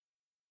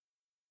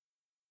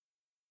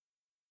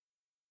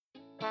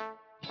Hi,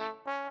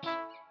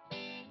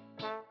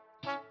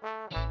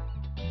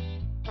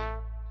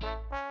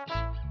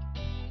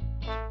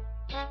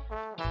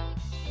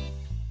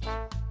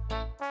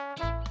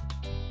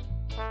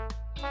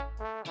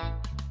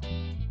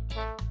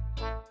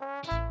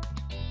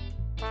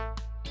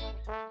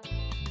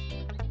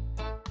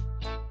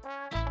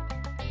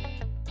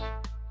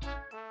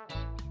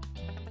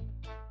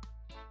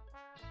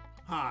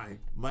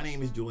 my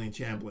name is Julian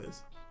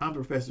Chambliss. I'm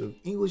professor of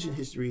English and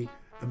History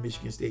at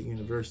Michigan State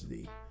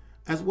University,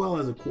 as well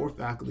as a core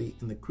faculty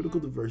in the Critical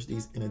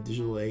Diversities in a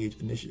Digital Age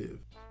initiative.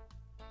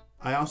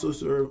 I also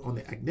serve on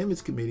the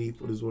academics committee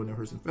for the Zora Neale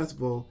Hurston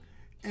Festival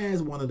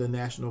as one of the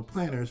national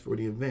planners for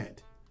the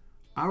event.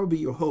 I will be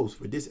your host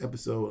for this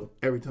episode of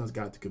Everyton's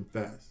Got to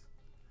Confess.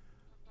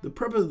 The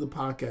purpose of the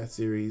podcast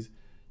series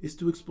is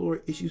to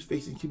explore issues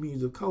facing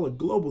communities of color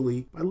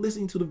globally by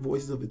listening to the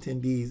voices of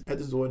attendees at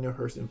the Zora Neale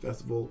Hurston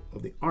Festival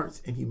of the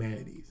Arts and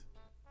Humanities.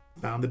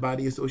 Founded by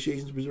the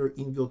Association to Preserve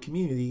Eatonville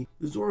Community,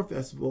 the Zora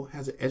Festival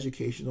has an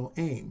educational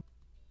aim.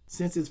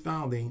 Since its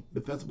founding, the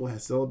festival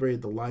has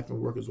celebrated the life and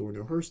work of Zora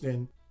Neale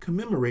Hurston,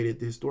 commemorated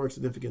the historic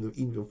significance of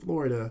Eatonville,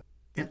 Florida,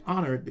 and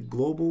honored the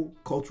global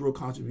cultural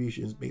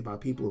contributions made by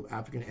people of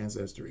African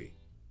ancestry.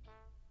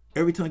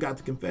 Everyton Got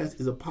to Confess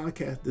is a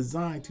podcast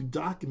designed to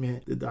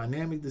document the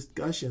dynamic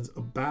discussions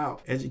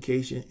about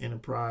education,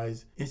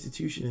 enterprise,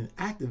 institution, and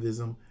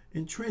activism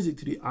intrinsic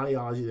to the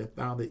ideology that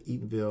founded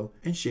Eatonville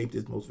and shaped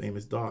its most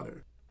famous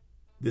daughter.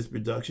 This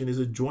production is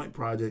a joint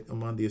project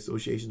among the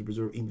Association to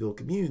Preserve Eatonville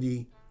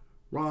Community,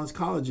 Rollins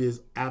College's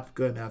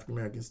Africa and African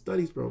American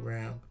Studies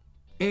program,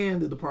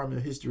 and the Department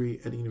of History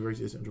at the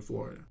University of Central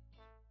Florida.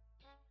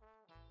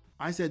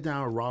 I sat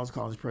down with Rollins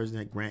College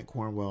President Grant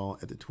Cornwell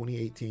at the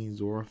 2018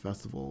 Zora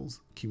Festival's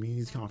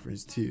Communities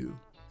Conference 2,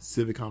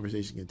 Civic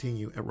Conversation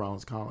Continue at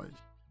Rollins College.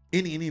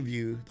 In the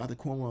interview, Dr.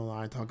 Cornwell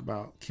and I talk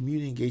about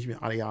community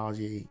engagement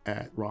ideology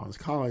at Rollins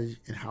College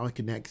and how it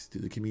connects to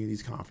the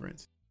Communities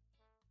Conference.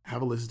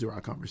 Have a listen to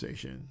our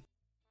conversation.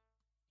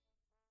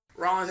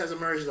 Rollins has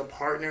emerged as a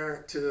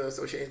partner to the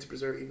Association to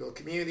Preserve Eatonville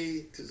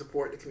Community to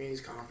support the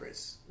Communities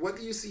Conference. What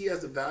do you see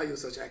as the value of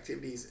such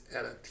activities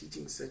at a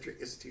teaching-centric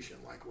institution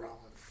like Rollins?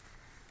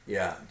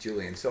 Yeah,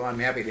 Julian. So I'm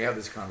happy to have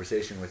this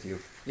conversation with you.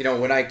 You know,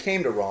 when I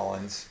came to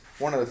Rollins,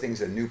 one of the things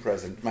a new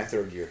president, my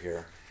third year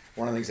here,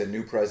 one of the things a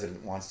new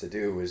president wants to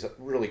do is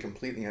really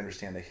completely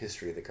understand the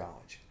history of the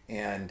college.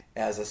 And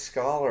as a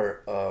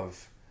scholar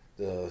of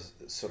the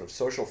sort of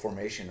social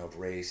formation of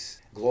race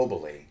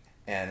globally,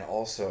 and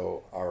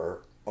also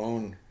our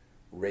own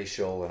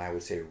racial and I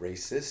would say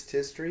racist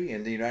history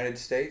in the United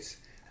States,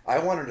 I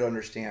wanted to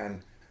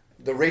understand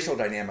the racial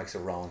dynamics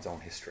of Rollins' own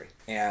history.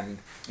 And,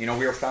 you know,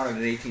 we were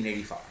founded in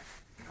 1885,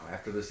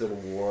 after the Civil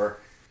War,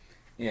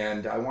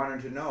 and I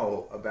wanted to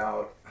know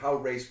about how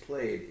race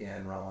played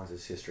in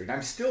Rollins' history. And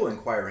I'm still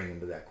inquiring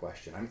into that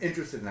question. I'm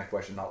interested in that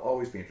question. I'll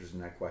always be interested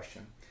in that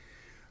question.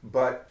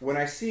 But when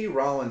I see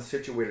Rollins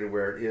situated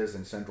where it is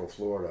in Central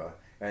Florida,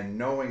 and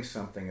knowing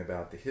something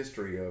about the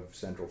history of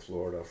Central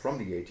Florida from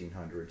the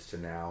 1800s to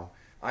now,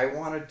 I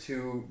wanted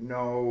to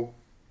know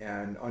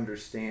and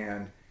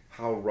understand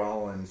how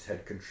Rollins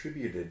had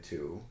contributed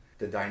to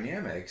the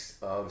dynamics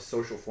of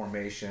social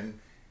formation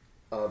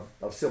of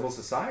civil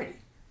society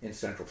in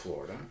Central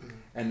Florida,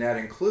 and that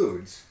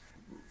includes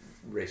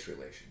race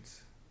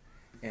relations.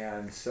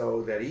 And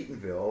so that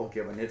Eatonville,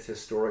 given its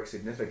historic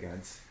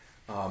significance,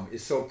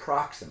 is so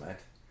proximate,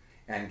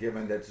 and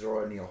given that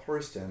Zora Neale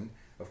Hurston,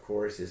 of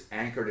course, is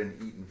anchored in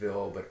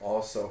Eatonville, but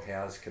also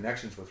has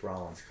connections with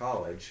Rollins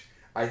College,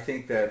 I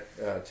think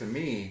that, to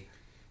me,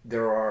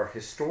 there are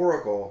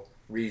historical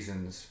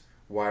reasons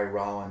why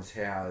Rollins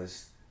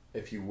has,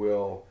 if you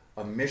will,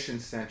 a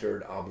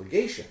mission-centered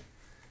obligation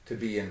to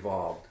be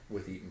involved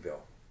with Eatonville.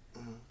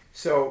 Mm-hmm.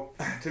 So,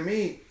 to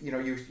me, you know,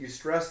 you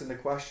stressed in the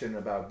question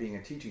about being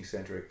a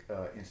teaching-centric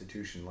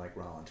institution like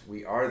Rollins.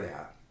 We are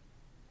that.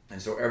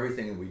 And so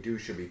everything we do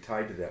should be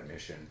tied to that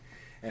mission.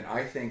 And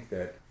I think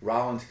that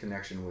Rollins'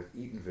 connection with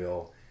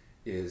Eatonville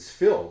is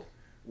filled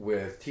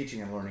with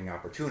teaching and learning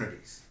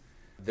opportunities.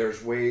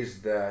 There's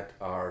ways that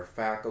our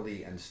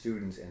faculty and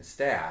students and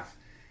staff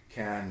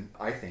can,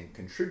 I think,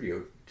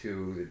 contribute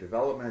to the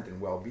development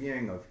and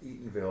well-being of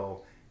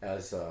Eatonville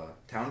as a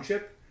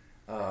township,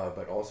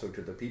 but also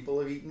to the people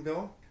of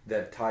Eatonville.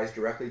 That ties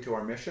directly to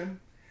our mission.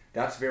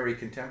 That's very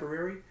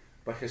contemporary,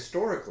 but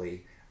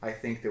historically, I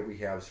think that we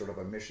have sort of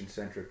a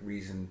mission-centric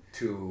reason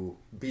to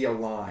be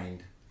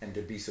aligned and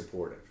to be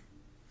supportive.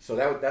 So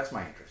that's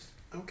my interest.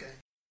 Okay.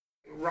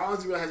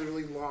 Rollins really has a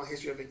really long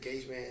history of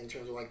engagement in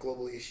terms of like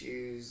global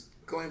issues.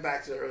 Going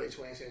back to the early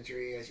 20th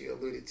century, as you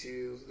alluded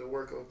to, the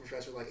work of a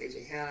professor like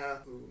A.J. Hanna,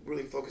 who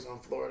really focused on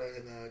Florida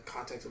in the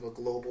context of a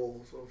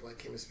global sort of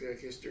like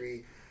hemispheric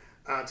history,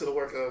 to the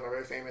work of our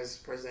very famous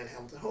President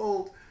Hamilton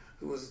Holt,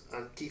 who was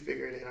a key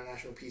figure in the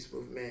international peace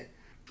movement.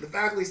 The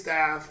faculty,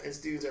 staff, and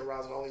students at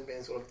Rollins have always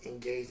been sort of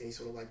engaged in these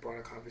sort of like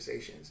broader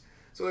conversations.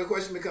 So the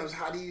question becomes,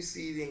 how do you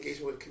see the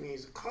engagement with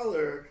communities of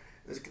color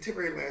as a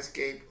contemporary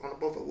landscape on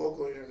both a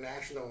local and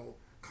international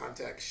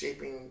context,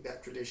 shaping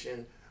that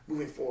tradition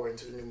moving forward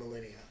into the new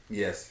millennia.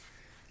 Yes.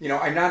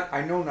 I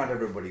know not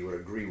everybody would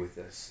agree with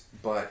this,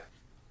 but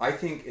I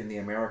think in the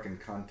American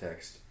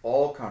context,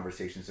 all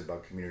conversations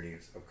about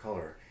communities of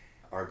color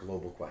are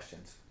global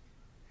questions.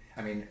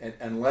 I mean,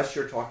 unless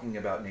you're talking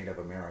about Native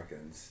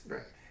Americans,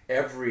 right.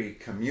 Every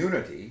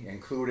community,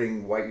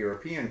 including white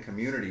European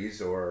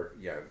communities or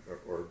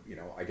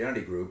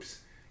identity groups,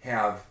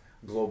 have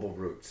global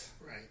roots.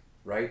 Right.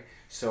 Right?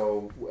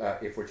 So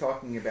if we're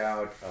talking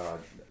about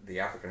the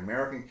African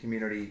American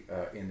community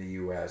in the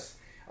U.S.,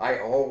 I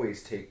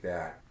always take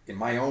that, in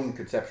my own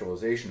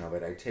conceptualization of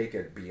it, I take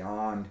it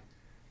beyond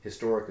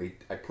historically,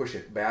 I push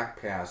it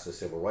back past the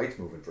civil rights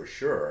movement for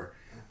sure,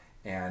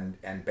 and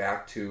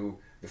back to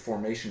the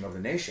formation of the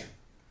nation,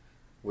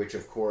 which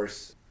of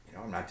course,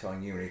 I'm not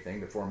telling you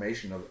anything, the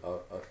formation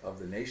of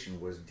the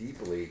nation was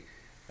deeply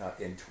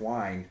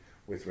entwined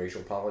with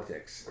racial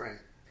politics. Right.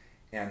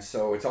 And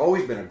so it's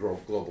always been a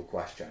global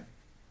question.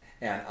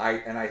 And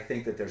I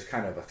think that there's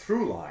kind of a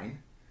through line.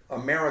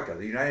 America,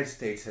 the United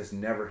States, has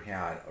never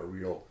had a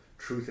real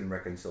truth and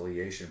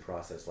reconciliation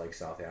process like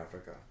South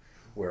Africa,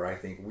 where I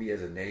think we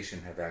as a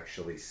nation have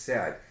actually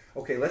said,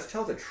 okay, let's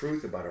tell the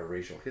truth about our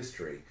racial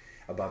history,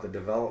 about the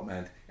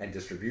development and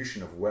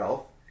distribution of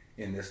wealth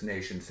in this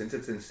nation since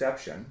its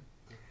inception,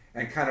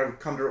 and kind of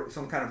come to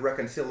some kind of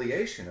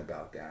reconciliation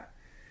about that.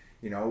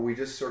 We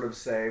just sort of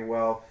say,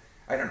 well,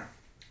 I don't know.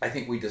 I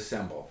think we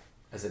dissemble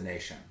as a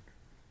nation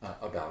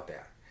about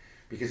that.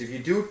 Because if you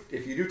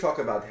do talk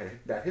about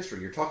that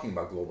history, you're talking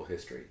about global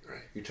history.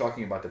 Right. You're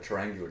talking about the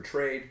triangular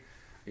trade.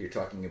 You're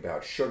talking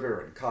about sugar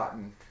and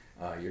cotton.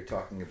 You're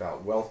talking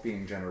about wealth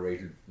being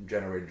generated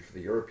for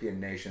the European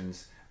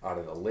nations out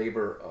of the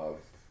labor of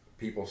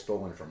people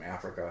stolen from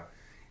Africa.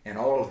 And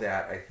all of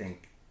that, I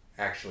think,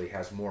 actually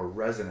has more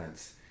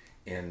resonance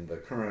in the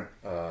current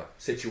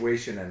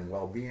situation and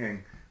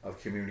well-being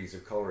of communities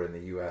of color in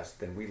the U.S.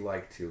 than we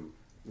like to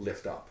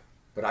lift up.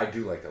 But I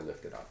do like to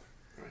lift it up.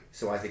 Right.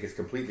 So I think it's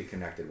completely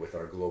connected with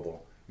our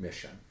global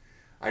mission.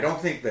 I don't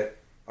think that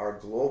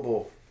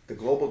the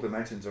global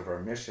dimensions of our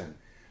mission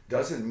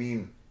doesn't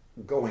mean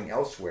going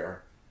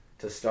elsewhere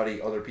to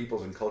study other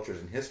peoples and cultures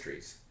and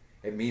histories.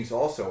 It means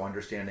also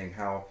understanding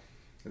how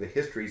the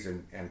histories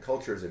and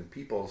cultures and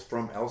peoples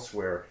from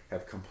elsewhere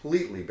have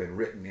completely been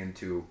written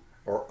into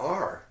or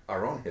are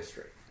our own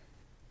history.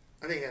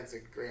 I think that's a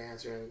great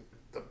answer. And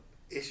the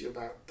issue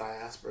about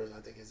diasporas,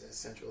 I think, is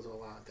essential to a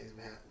lot of things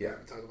we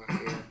talk about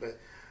here. But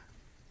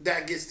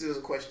that gets to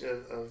the question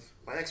of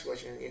my next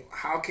question.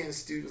 How can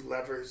students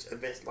leverage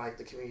events like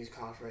the Communities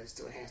Conference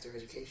to enhance their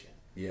education?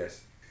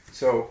 Yes.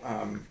 So,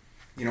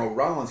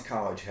 Rollins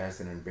College has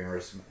an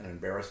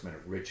embarrassment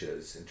of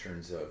riches in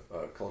terms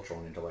of cultural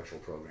and intellectual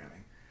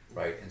programming,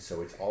 right? And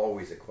so it's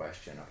always a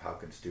question of how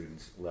can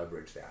students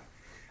leverage that.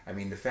 I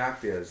mean, the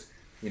fact is,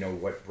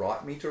 what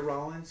brought me to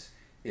Rollins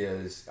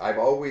is I've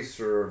always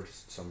served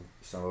some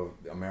of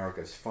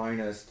America's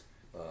finest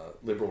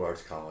liberal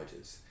arts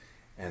colleges,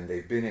 and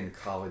they've been in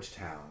college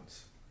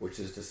towns, which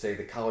is to say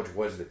the college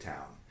was the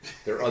town.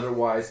 They're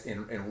otherwise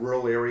in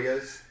rural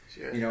areas,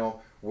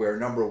 sure. Where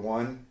number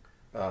one,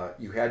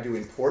 you had to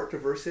import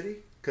diversity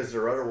because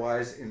they're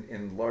otherwise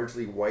in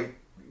largely white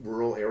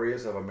rural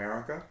areas of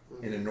America,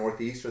 mm-hmm. in the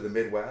Northeast or the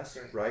Midwest,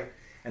 right?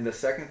 And the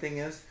second thing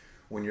is,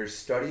 when you're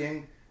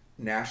studying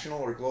national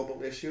or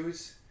global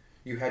issues,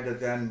 you had to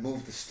then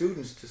move the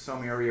students to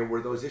some area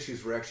where those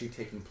issues were actually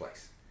taking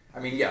place. I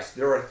mean, yes,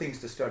 there are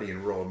things to study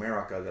in rural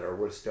America that are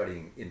worth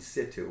studying in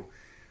situ,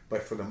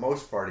 but for the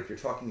most part, if you're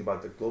talking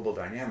about the global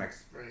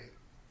dynamics, right.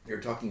 You're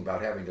talking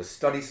about having to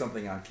study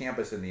something on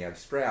campus in the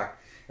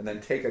abstract and then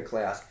take a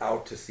class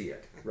out to see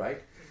it,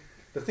 right?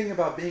 The thing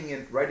about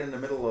being right in the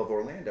middle of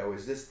Orlando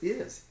is this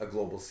is a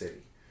global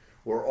city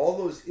where all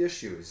those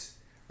issues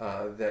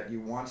that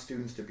you want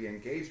students to be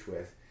engaged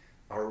with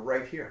are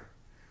right here.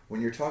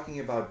 When you're talking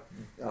about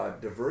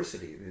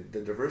diversity,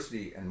 the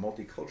diversity and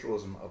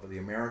multiculturalism of the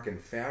American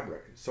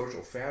fabric,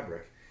 social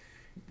fabric,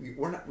 we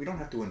don't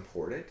have to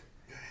import it.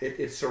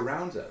 It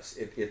surrounds us.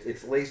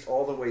 It's laced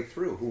all the way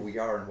through who we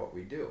are and what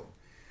we do.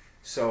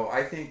 So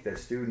I think that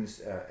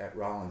students at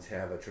Rollins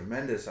have a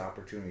tremendous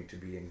opportunity to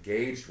be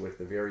engaged with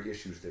the very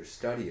issues they're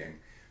studying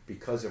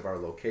because of our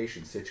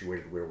location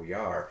situated where we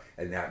are,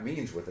 and that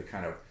means with a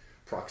kind of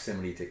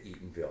proximity to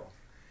Eatonville.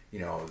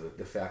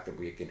 The fact that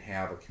we can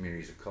have a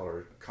Communities of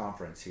Color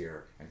conference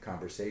here and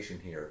conversation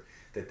here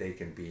that they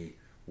can be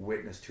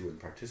witness to and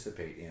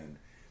participate in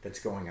that's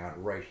going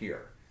on right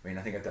here. I mean,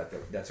 I think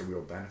that's a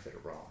real benefit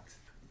of Rollins.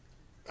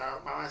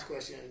 My last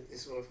question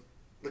is sort of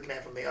looking at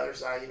it from the other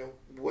side.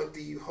 What do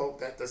you hope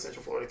that the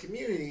Central Florida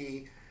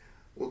community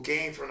will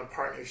gain from the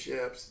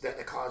partnerships that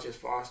the college is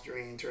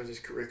fostering in terms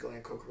of curricular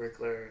and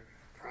co-curricular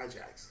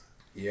projects?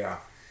 Yeah.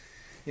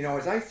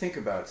 As I think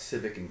about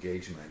civic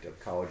engagement of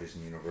colleges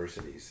and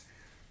universities,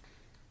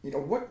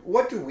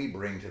 what do we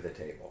bring to the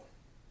table?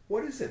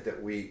 What is it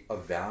that we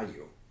of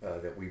value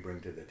that we bring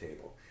to the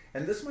table?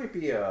 And this might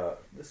be a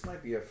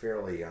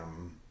fairly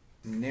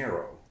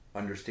narrow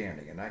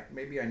understanding, and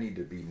maybe I need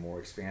to be more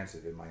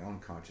expansive in my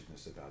own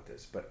consciousness about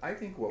this. But I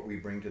think what we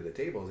bring to the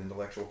table is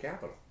intellectual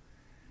capital.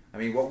 I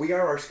mean, what we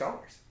are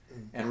scholars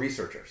and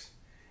researchers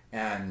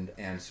and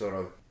sort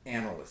of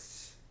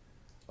analysts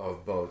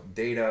of both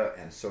data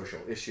and social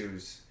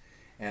issues.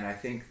 And I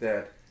think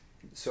that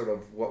sort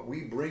of what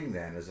we bring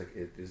then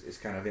is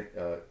kind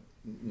of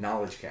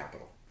knowledge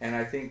capital. And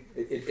I think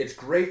it's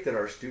great that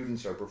our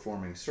students are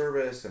performing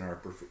service and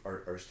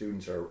our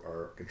students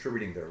are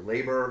contributing their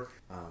labor,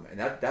 and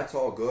that's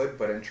all good.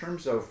 But in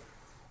terms of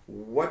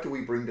what do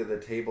we bring to the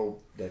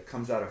table that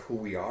comes out of who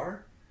we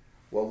are,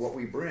 well, what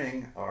we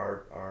bring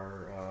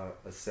are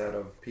a set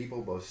of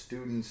people, both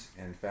students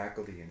and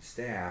faculty and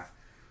staff,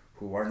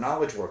 who are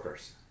knowledge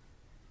workers,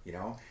 you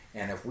know.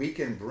 And if we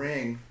can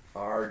bring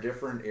our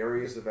different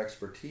areas of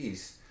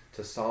expertise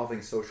to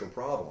solving social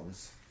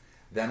problems,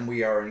 then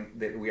we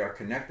are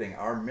connecting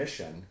our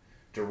mission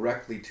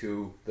directly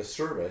to the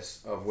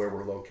service of where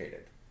we're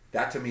located.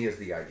 That to me is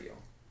the ideal.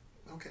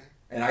 Okay.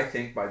 And I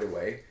think, by the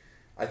way,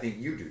 I think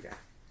you do that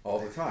all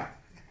the time.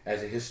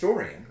 As a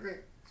historian,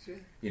 Great. Sure.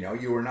 you know,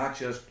 you are not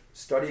just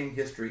studying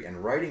history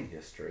and writing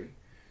history,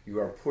 you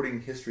are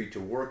putting history to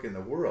work in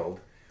the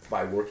world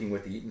by working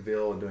with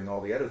Eatonville and doing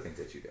all the other things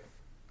that you do.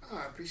 Oh,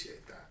 I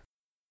appreciate that.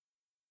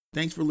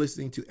 Thanks for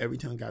listening to Every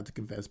Tongue Got to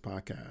Confess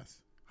podcast.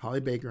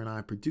 Holly Baker and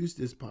I produced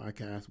this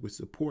podcast with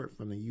support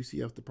from the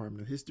UCF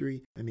Department of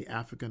History and the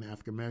African and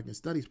African American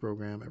Studies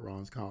program at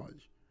Rollins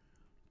College.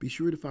 Be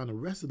sure to find the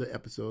rest of the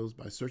episodes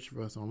by searching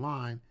for us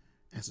online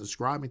and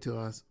subscribing to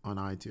us on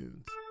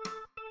iTunes.